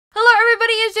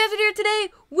is Jasmine here today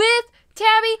with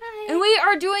Tabby, Hi. and we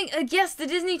are doing the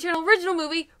Disney Channel original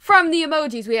movie from the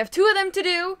Emojis. We have 2 of them to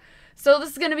do, so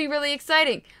this is going to be really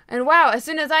exciting. And wow, as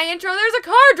soon as I intro, there's a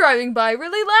car driving by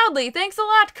really loudly. Thanks a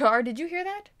lot, car. Did you hear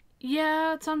that?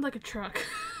 Yeah, it sounds like a truck.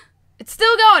 It's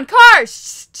still going. Car!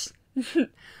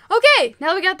 Okay,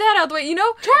 now we got that out the way. You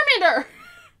know? Tormentor!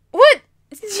 What?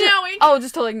 Meowing. Oh,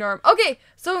 just totally ignore him. Okay,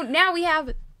 so now we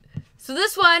have... So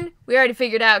this one, we already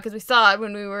figured out because we saw it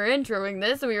when we were introing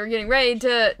this and we were getting ready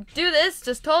to do this.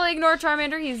 Just totally ignore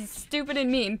Charmander. He's stupid and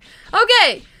mean.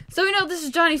 Okay, so we know this is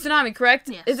Johnny Tsunami, correct?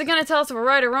 Yes. Is it going to tell us if we're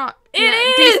right or wrong? It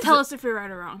is! Please tell us if you're right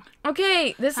or wrong.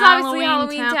 Okay, this is obviously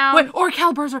Halloween Town. Wait, or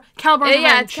Calabar's Revenge.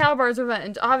 Yeah, it's Calabar's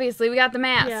Revenge. Obviously, we got the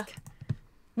mask. Yeah.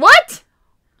 What?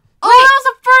 Oh, that was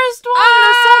the first one!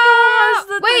 The second one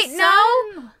was wait, the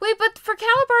no. sun. Wait, but for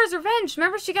Calabar's Revenge,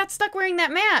 remember she got stuck wearing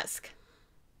that mask.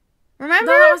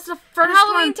 Remember? No, that was the first in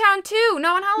Halloween one. Town 2.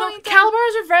 No, in Halloween No, Town.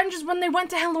 Calabar's Revenge is when they went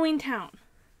to Halloween Town.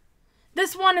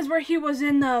 This one is where he was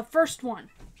in the first one.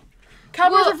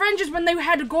 Calabar's Revenge is when they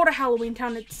had to go to Halloween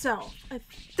Town itself. They went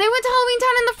to Halloween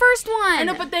Town in the first one. I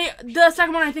know, but the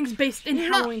second one I think is based in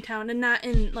Halloween Town and not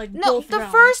in both realms. No, the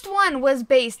first one was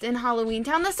based in Halloween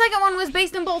Town. The second one was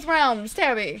based in both realms,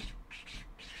 Tabby.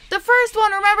 The first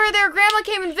one, remember, their grandma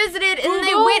came and visited, and then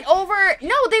they went over.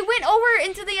 No, they went over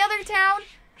into the other town,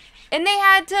 and they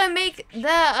had to make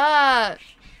the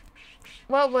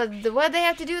what did they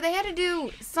have to do? They had to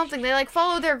do something. They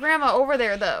followed their grandma over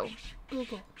there, though.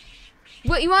 Google.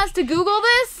 What, you want us to Google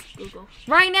this? Google.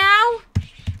 Right now?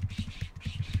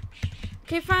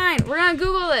 Okay, fine. We're gonna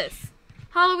Google this.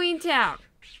 Halloween Town.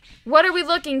 What are we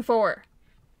looking for?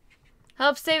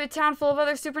 Help save a town full of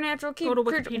other supernatural Go to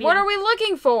creatures. Wikipedia. What are we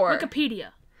looking for? Wikipedia.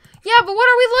 Yeah, but what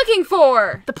are we looking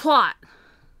for? The plot.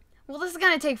 Well, this is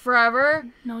gonna take forever.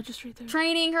 No, just right there.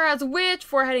 Training her as a witch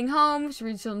before heading home. She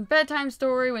reads children's bedtime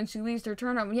story when she leaves her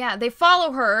turn home. Yeah, they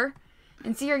follow her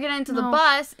and see her get into the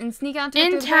bus and sneak out to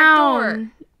the back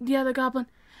door. Yeah, the goblin.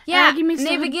 Yeah, Aggie meets and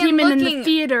they the begin demon looking in the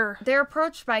theater. They're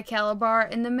approached by Calabar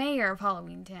and the mayor of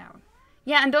Halloween Town.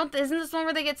 Yeah, and isn't this one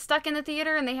where they get stuck in the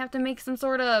theater and they have to make some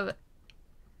sort of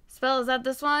spell? Is that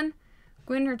this one?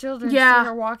 Gwen and her children see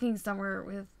her walking somewhere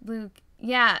with Luke.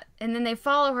 Yeah, and then they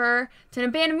follow her to an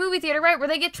abandoned movie theater, right, where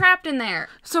they get trapped in there.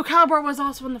 So Calabar was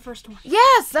also in the first one.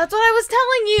 Yes, that's what I was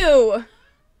telling you.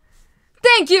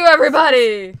 Thank you,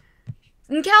 everybody.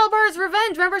 In Calabar's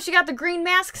Revenge, remember she got the green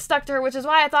mask stuck to her, which is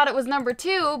why I thought it was number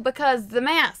 2, because the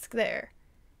mask there.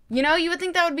 You know, you would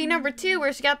think that would be number 2,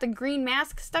 where she got the green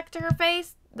mask stuck to her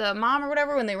face, the mom or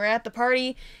whatever, when they were at the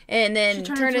party, and then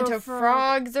turned into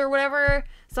frogs or whatever.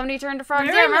 Somebody turned to frogs.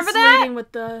 Yeah, remember that?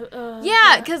 With the,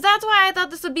 yeah, because that's why I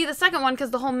thought this would be the second one,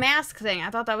 because the whole mask thing. I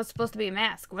thought that was supposed to be a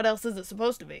mask. What else is it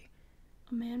supposed to be?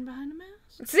 A man behind a mask?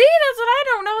 See, that's what I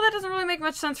don't know. That doesn't really make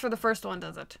much sense for the first one,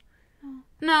 does it?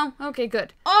 No? Okay,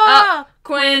 good.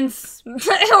 Quince.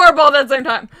 We're both at the same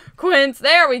time. Quince.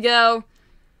 There we go.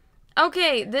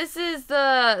 Okay, this is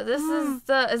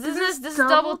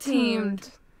double teamed.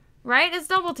 Right? It's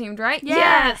double teamed, right?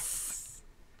 Yes.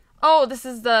 Oh, this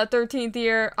is the 13th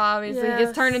year. Obviously, he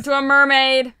gets turned into a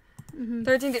mermaid.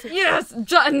 13th year. Yes!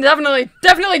 Definitely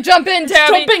jump in,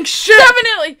 Tabby! Jumping shit!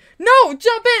 Definitely! No,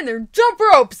 jump in! They're jump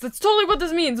ropes! That's totally what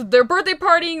this means. They're birthday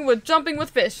partying with jumping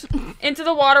with fish into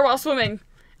the water while swimming.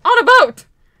 On a boat!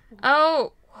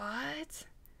 Oh, what?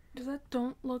 Does that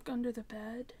don't look under the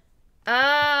bed? Or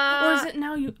or is it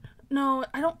now you... No,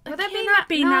 I don't... Would It that cannot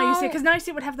be be now you see it, no. because now you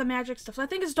see it would have the magic stuff. So I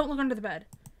think it's don't look under the bed.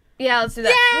 Yeah, let's do that.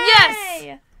 Yay!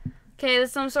 Yes! Okay,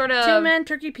 there's some sort of... 2-man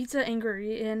turkey pizza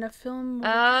angry in a film... It's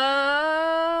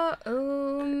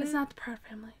not the Proud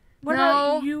Family. What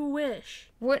about You Wish?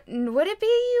 Would it be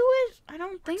You Wish? I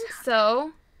don't think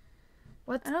so.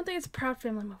 I don't think it's a Proud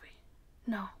Family movie.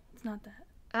 No, it's not that.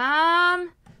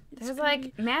 There's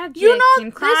magic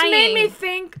and crying. This made me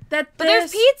think that But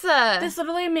there's pizza. This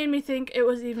literally made me think it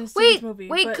was even Steve's movie.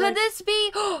 Wait, could this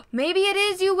be... Maybe it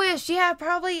is You Wish. Yeah, it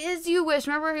probably is You Wish.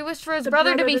 Remember, he wished for his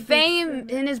brother to be famous,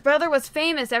 and his brother was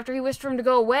famous after he wished for him to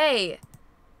go away.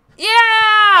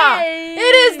 Yeah! Hey!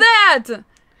 It is that!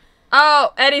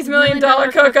 Oh, Eddie's $1 Million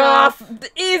Cook-Off.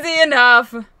 Easy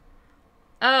enough.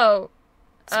 Oh.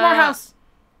 Smart House.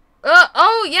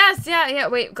 Oh, yes, yeah.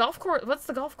 Wait, golf course. What's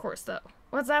the golf course, though?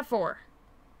 What's that for?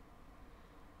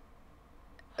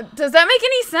 Does that make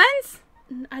any sense?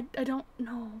 I don't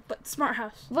know, but Smart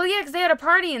House. Well, yeah, because they had a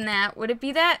party in that. Would it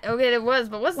be that? Okay, it was,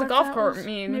 but what's the golf course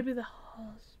mean? Maybe the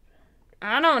husband.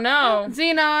 I don't know.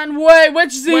 Xenon. Wait,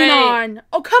 which Xenon? Wait.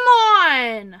 Oh, come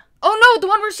on. Oh, no, the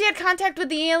one where she had contact with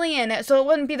the alien, so it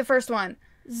wouldn't be the first one.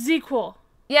 Zequel.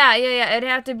 Yeah. It'd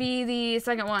have to be the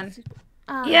second one.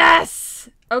 Yes!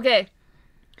 Okay.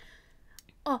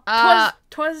 Oh,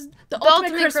 twas the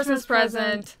ultimate Christmas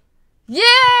present.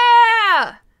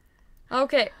 Yeah!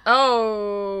 Okay.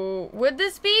 Oh, would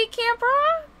this be Camp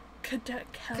Rock?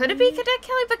 Cadet Kelly. Could it be Cadet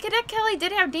Kelly? But Cadet Kelly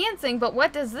did have dancing, but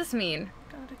what does this mean?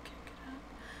 Gotta kick it out.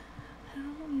 I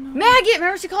don't know. Maggot!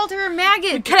 Remember she called her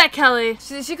Maggot. Cadet Kelly.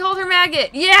 She called her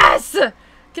Maggot. Yes!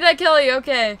 Cadet Kelly,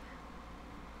 okay.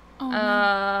 Oh,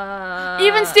 no.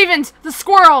 Even Stevens, the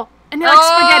squirrel, and he likes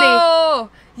spaghetti. Oh!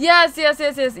 Yes.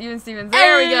 Even Stevens.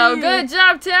 There we go. Good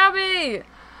job, Tabby.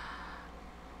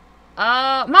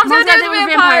 Mom's Dad, There's a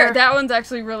Vampire. That one's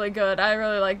actually really good. I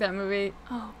really like that movie.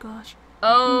 Oh, gosh.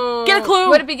 Oh. Get a clue.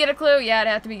 Would it be Get a Clue? Yeah,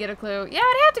 it'd have to be Get a Clue. Yeah,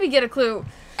 it'd have to be Get a Clue.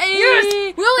 Hey.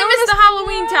 Yes! We only missed the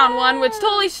Halloween Town one, which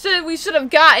totally we should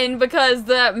have gotten because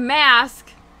the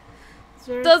mask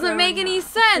doesn't make any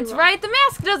sense, right? The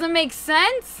mask doesn't make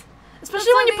sense.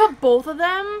 Especially when you put both of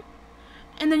them,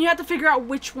 and then you have to figure out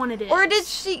which one it is. Or did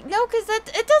she? No, because it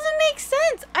doesn't make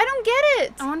sense. I don't get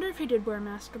it. I wonder if he did wear a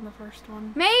mask in the first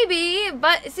one. Maybe,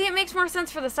 but see, it makes more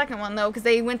sense for the second one, though, because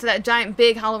they went to that giant,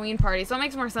 big Halloween party, so it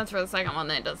makes more sense for the second one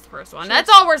than it does the first one.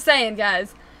 That's all we're saying,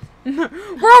 guys. We're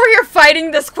over here fighting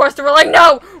this question. We're like,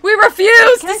 no, we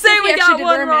refuse to say we got one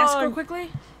wear a mask wrong. real quickly?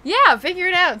 Yeah, figure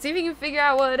it out. See if you can figure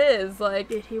out what it is. Like,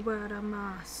 did he wear a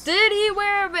mask? Did he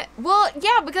wear a mask? Well,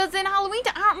 yeah, because in Halloween,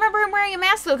 I don't remember him wearing a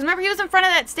mask, though. Because remember, he was in front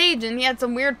of that stage, and he had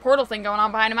some weird portal thing going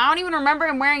on behind him. I don't even remember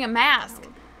him wearing a mask.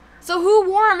 So who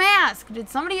wore a mask? Did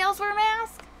somebody else wear a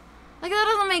mask? Like, that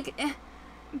doesn't make...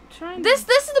 This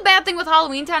is the bad thing with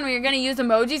Halloween Town when you're going to use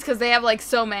emojis, because they have, like,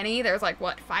 so many. There's, like,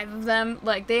 what, 5 of them?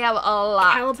 Like, they have a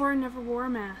lot. Caliber never wore a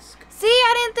mask. See,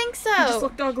 I didn't think so. He just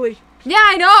looked ugly. Yeah,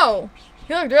 I know.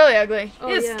 He looked really ugly. Oh,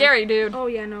 He was yeah. scary, dude. Oh,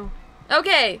 yeah, no.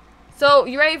 Okay, so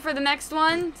you ready for the next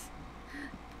one?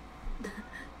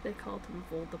 They called him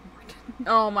Voldemort.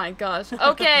 Oh my gosh.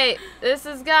 Okay, this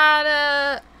has got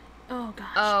a... Oh,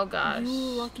 gosh. Oh gosh. You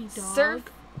lucky dog. Surf.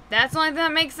 That's the only thing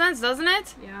that makes sense, doesn't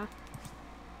it? Yeah.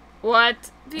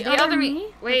 What? The other me?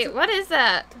 Wait, what is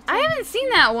that? I haven't seen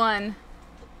that one.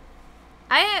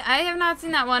 I have not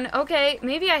seen that one. Okay,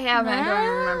 maybe I haven't. I don't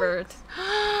even remember it.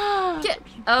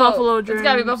 Buffalo Dreams. It's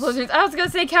gotta be Buffalo Dreams. I was gonna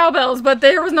say cowbells, but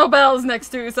there was no bells next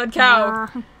to it. It said cow.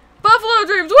 Buffalo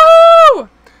Dreams. Woo!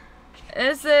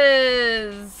 This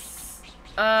is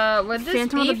would this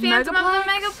Phantom be of the Phantom of the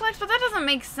Megaplex? Megaplex? But that doesn't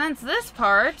make sense. This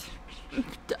part.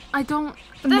 I don't.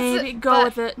 That's Maybe go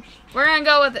with it. We're gonna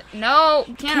go with it. No,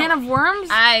 Can of worms.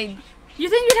 You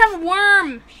think you'd have a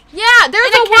worm? Yeah,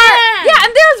 there's a worm. Yeah,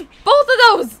 and there's both of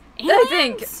those. I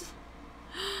think. Ants?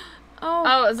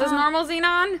 Oh, is this normal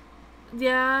Xenon?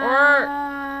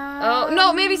 Yeah. Or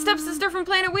no, maybe Stepsister from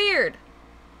Planet Weird.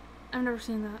 I've never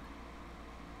seen that.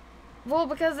 Well,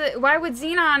 because why would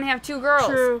Xenon have 2 girls?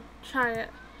 True. Try it.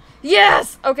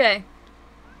 Yes. Okay.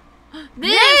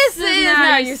 This is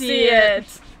how you see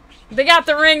it. They got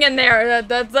the ring in there.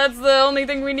 That's the only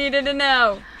thing we needed to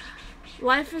know.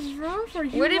 Life is rough, or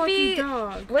you lucky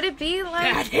dog? Would it be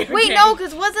like? Wait, no,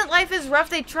 because wasn't Life is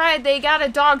Rough? They got a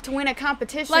dog to win a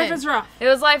competition. Life is Rough. It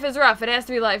was Life is Rough. It has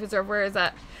to be Life is Rough. Where is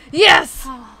that? Yes.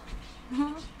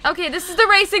 Okay, this is the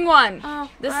racing one.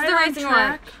 This is the racing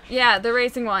one. Yeah, the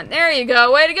racing one. There you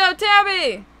go. Way to go,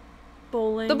 Tabby.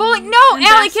 Bowling. The bowling. No,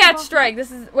 Alley Cat Strike.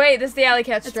 This is the Alley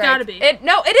Cat Strike. It's gotta be.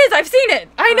 No, it is. I've seen it.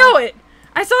 I know it.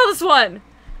 I saw this one.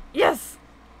 Yes.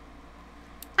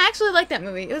 I actually like that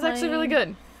movie. It was actually really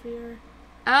good. Fear.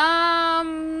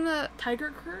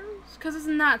 Tiger Cruise? Because it's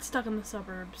not stuck in the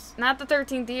suburbs. Not the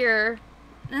 13th year.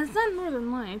 And it's not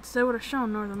Northern Lights. They would have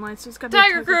shown Northern Lights. So it's got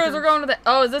Tiger Cruise. We're going to the.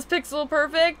 Oh, is this Pixel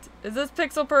Perfect? Is this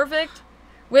Pixel Perfect?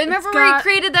 Wait, remember where he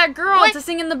created that girl to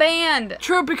sing in the band?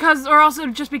 True, because or else it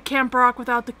would just be Camp Rock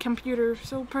without the computer.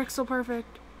 So Pixel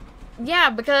Perfect. Yeah,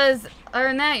 because other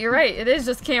than that, you're right. It is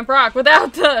just Camp Rock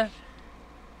without the.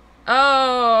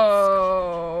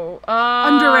 Oh.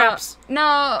 Under Wraps.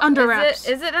 No. Under Wraps.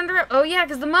 Is it Under Wraps? Oh yeah,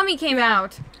 because the Mummy came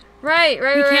out. Right.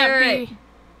 He can't be.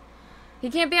 He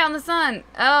can't be out in the sun.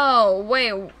 Oh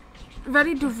wait.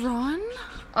 Ready to Run?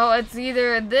 Oh, it's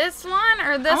either this one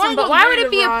or this one. But why would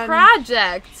it be a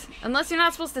project? Unless you're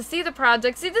not supposed to see the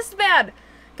project. See, this is bad.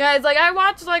 Guys, like, I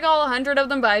watched, like, all 100 of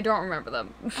them, but I don't remember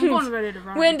them. I'm going Ready to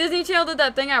Run. When Disney Channel did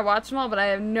that thing, I watched them all, but I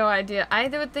have no idea. I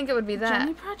would think it would be that.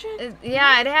 Johnny Project?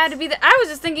 Yeah, it had to be that. I was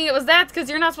just thinking it was that because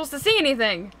you're not supposed to see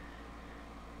anything.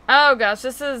 Oh, gosh,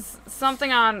 this is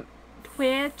something on...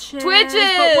 Twitches.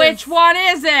 But which one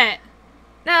is it?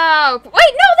 No. Wait, no,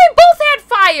 they both had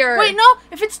fire. Wait, no.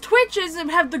 If it's Twitches, it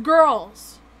have the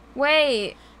girls.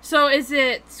 Wait. So is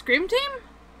it Scream Team?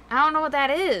 I don't know what that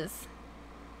is.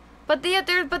 But yet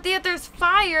there's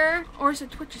fire. Or is it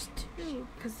Twitches too?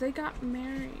 Because they got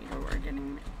married or were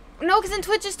getting married. No, because in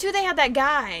Twitches too, they had that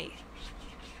guy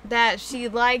that she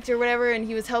liked or whatever, and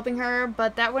he was helping her,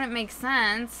 but that wouldn't make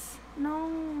sense. No.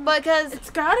 Because it's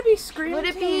gotta be Scream would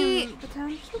it Team, be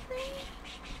potentially?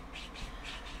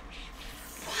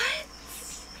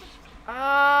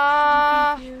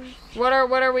 What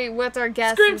are we? What's our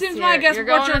guess? Scream Team's my guess. You're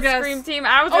What's going your with guess? Scream Team.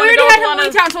 I was we going to already go had with one Halloween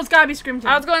of. Town, so it's gotta be Scream Team.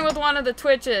 I was going with one of the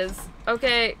Twitches.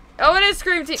 Okay. Oh, it is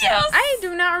Scream Team. Yes! I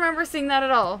do not remember seeing that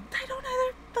at all. I don't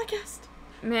either. I guessed.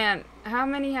 Man, how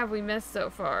many have we missed so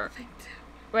far?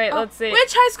 Wait, let's see.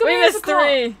 Which High School Musical? We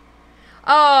missed 3.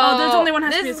 Oh, there's only one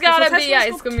High School This Musical. has So gotta be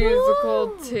High School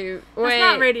Musical 2. Wait. That's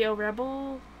not Radio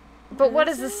Rebel. But what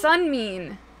does the sun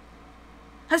mean?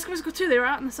 High School Musical 2, they were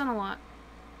out in the sun a lot.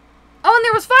 Oh, and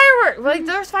there was fireworks. Like,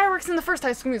 there was fireworks in the first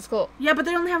High School Musical. Yeah, but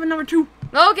they only have a number 2.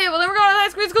 Okay, well then we're going to High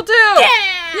School Musical 2. Yeah!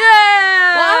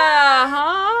 Yeah!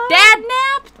 Huh? Dad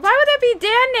napped? Why would that be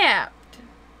dad napped?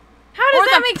 How does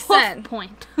that make sense?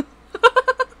 Point.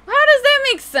 How does that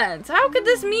make sense? How could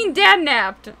this mean dad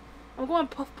napped? I'm going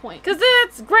puff point. Because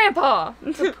that's grandpa.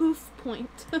 The poof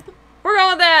point. We're going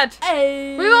with that.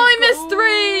 Hey, We've only missed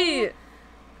 3.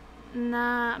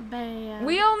 Not bad.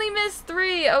 We only missed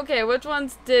 3. Okay, which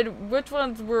ones were the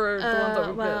ones that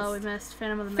we well, missed? we missed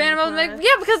Phantom of the Phantom of the Megaplex.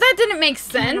 Yeah, because that didn't make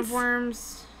sense. Can of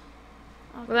Worms.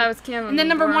 Okay. Well, that was Can of And then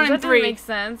number Worms. 1 and That 3. didn't make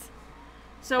sense.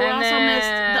 So we And also missed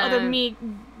the other then me.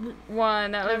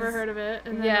 One that Never was heard of it.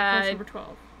 And then yeah, of course number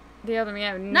 12. the other me.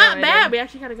 I have no Not idea. bad. We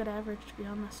actually got a good average, to be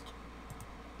honest.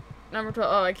 Number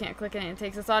 12. Oh, I can't click it and it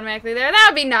takes us automatically there. That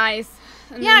would be nice.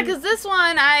 And Yeah, then- because this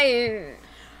one,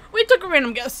 we took a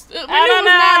random guess. We knew I it don't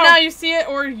was not, know. now you see it,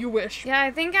 or you wish. Yeah,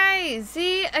 I think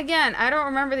again, I don't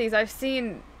remember these. I've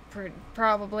seen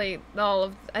probably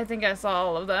I think I saw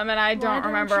all of them, and I don't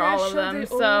remember all of them,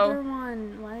 so.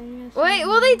 Wait,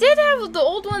 well, they did have the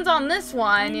old ones on this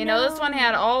one. You know, this one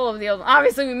had all of the old.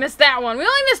 Obviously, we missed that one. We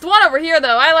only missed 1 over here,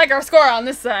 though. I like our score on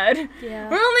this side. Yeah.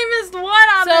 We only missed 1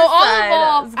 on this So all side. in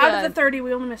all, That's out of the good. 30,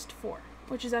 we only missed 4,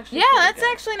 which is actually Yeah, pretty that's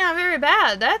good. actually not very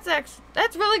bad.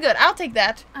 That's really good. I'll take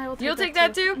that. I will take You'll that take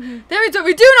that too? Mm-hmm. That means that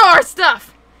we do know our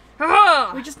stuff.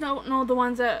 We just don't know the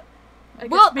ones that. I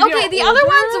guess Well, maybe okay, are the other older?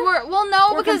 ones were no,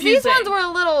 or because these confusing. ones were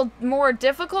a little more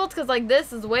difficult. Because like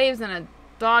this is waves and a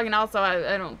dog, and also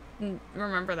I don't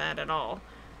remember that at all.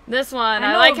 This one,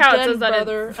 I like how it says that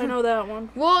it's... I know that one.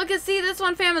 Well, because see, this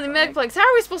one, Phantom of the Megaplex, how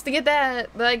are we supposed to get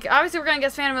that? Like, obviously we're going to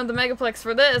guess Phantom of the Megaplex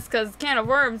for this, because Can of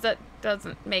Worms, that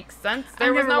doesn't make sense.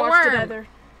 There was no watched worm. it either.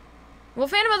 Well,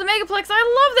 Phantom of the Megaplex,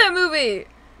 I love that movie!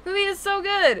 The movie is so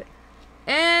good.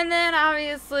 And then,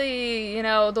 obviously, you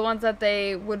know, the ones that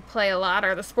they would play a lot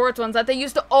are the sports ones that they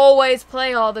used to always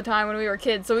play all the time when we were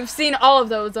kids. So we've seen all of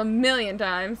those a million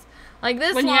times. Like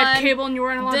this when one, you had cable and you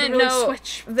weren't allowed to didn't really know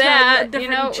switch that, to a you different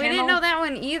know, channel. we didn't know that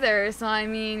one either. So I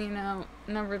mean,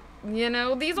 you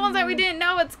know, these ones that we didn't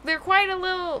know, they're quite a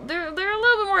little, they're a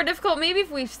little bit more difficult. Maybe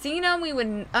if we've seen them, we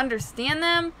would understand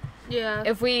them. Yeah.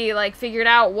 If we like figured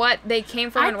out what they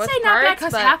came from and I'd what say parts. not bad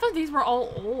because but half of these were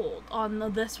all old on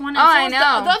this one. And Oh, so I was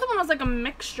know. The other one was like a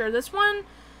mixture. This one's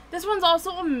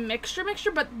also a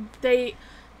mixture, but they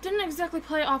didn't exactly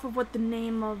play off of what the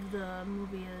name of the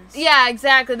movie is. Yeah,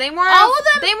 exactly. They more All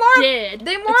of them did.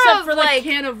 They more except of for like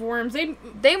Can of Worms.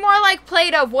 they more like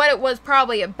played of what it was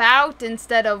probably about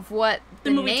instead of what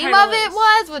the movie name title of it is.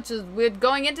 was, which is we're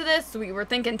going into this. We were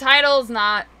thinking titles,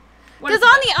 not What because is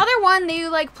on it? the other one they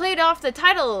like played off the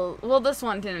title. Well, this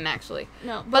one didn't actually.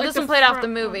 No, But like this one played off the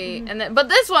front movie, one. and then but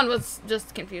this one was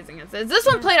just confusing. This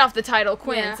one played off the title,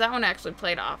 Quince. Yeah. That one actually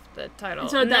played off the title,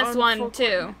 So and that this one one full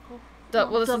too. court.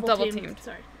 Well, this is double teamed.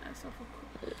 Sorry, that's not full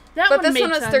court. That But one this made one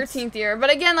was sense. 13th year. But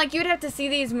again, like you'd have to see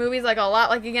these movies like a lot.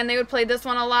 Like again, they would play this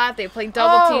one a lot. They played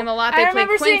Double Team a lot. They I played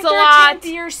remember Quince seeing a lot. 13th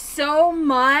Year so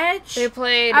much. They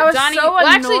played I was Johnny. so well,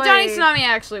 actually, Johnny annoyed. Tsunami.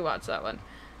 I actually watched that one.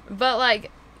 But like,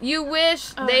 you wish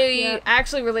they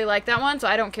actually really liked that one. So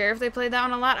I don't care if they played that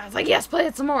one a lot. I was like, yes, play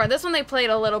it some more. This one they played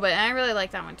a little bit, and I really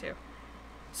like that one too.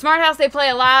 Smart House they play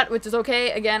a lot, which is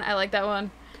okay. Again, I like that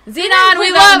one. Xenon,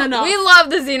 we love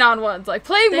the Xenon ones. Like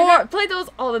play those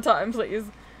all the time, please.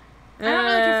 I don't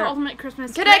really care for Ultimate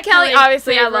Christmas. Cadet Kelly,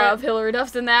 obviously I love. Hillary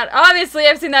Duff's in that. Obviously,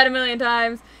 I've seen that a million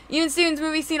times. Even Steven's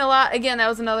movie seen a lot. Again, that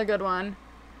was another good one.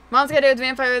 Mom's Got It with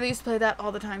Vampire. They used to play that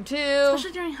all the time too.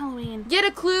 Especially during Halloween. Get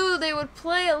a Clue. They would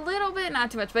play a little bit,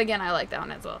 not too much. But again, I like that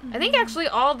one as well. I think actually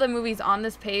all the movies on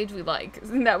this page we like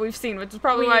that we've seen, which is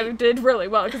probably why we did really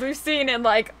well because we've seen in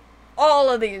like all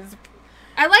of these.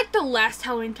 I like the last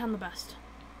Halloween Town the best.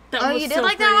 Oh, you did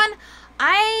like that one?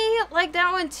 I like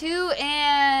that one too,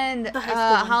 and The high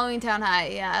school one. Halloween Town High.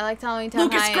 Yeah, I liked Halloween Town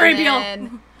Lucas High. Grabeel. And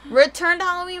then Return to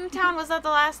Halloween Town, was that the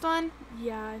last one?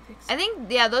 Yeah, I think so. I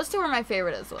think, yeah, those two were my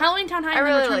favorite as well. Halloween Town High I and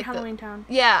really then Return like to Halloween Town.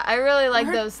 Yeah, I really like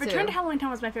those two. Return to Halloween Town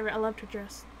was my favorite. I loved her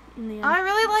dress in the end. I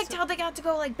really liked how they got to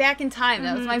go, like, back in time.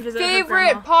 That was my visit her favorite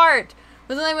grandma. part.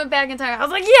 Was when they went back in time. I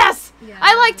was like, yes! Yeah,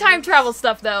 I like time travel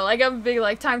stuff, though. Like, I'm a big,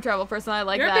 like, time travel person. I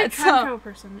like You're that. a big time travel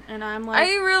person, and I'm like,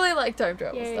 I really like time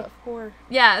travel yay, stuff. poor.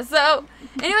 Yeah, so,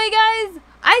 anyway, guys,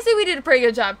 I say we did a pretty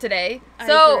good job today. I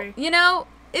So, agree. you know,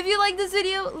 if you like this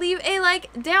video, leave a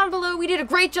like down below. We did a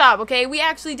great job, okay? We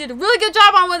actually did a really good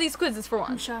job on one of these quizzes for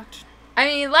I'm once. shocked. I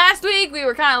mean, last week we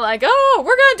were kind of like, oh,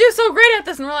 we're going to do so great at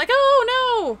this. And we're like, oh,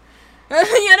 no.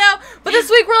 You know? But this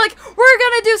week we're like, we're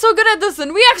going to do so good at this.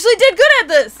 And we actually did good at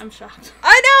this. I'm shocked.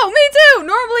 I know, me too.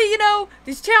 Normally, you know,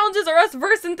 these challenges are us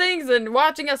versing things and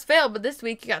watching us fail. But this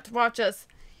week you got to watch us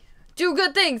do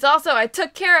good things. Also, I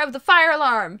took care of the fire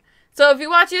alarm. So if you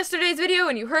watched yesterday's video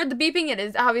and you heard the beeping, it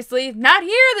is obviously not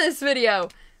here this video.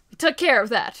 We took care of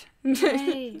that.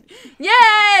 Yay.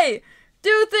 Yay!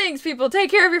 Do things, people. Take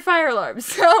care of your fire alarms.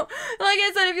 So, like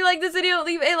I said, if you like this video,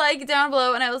 leave a like down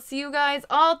below, and I will see you guys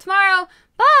all tomorrow.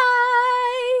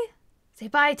 Bye! Say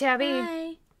bye, Tabby. Bye.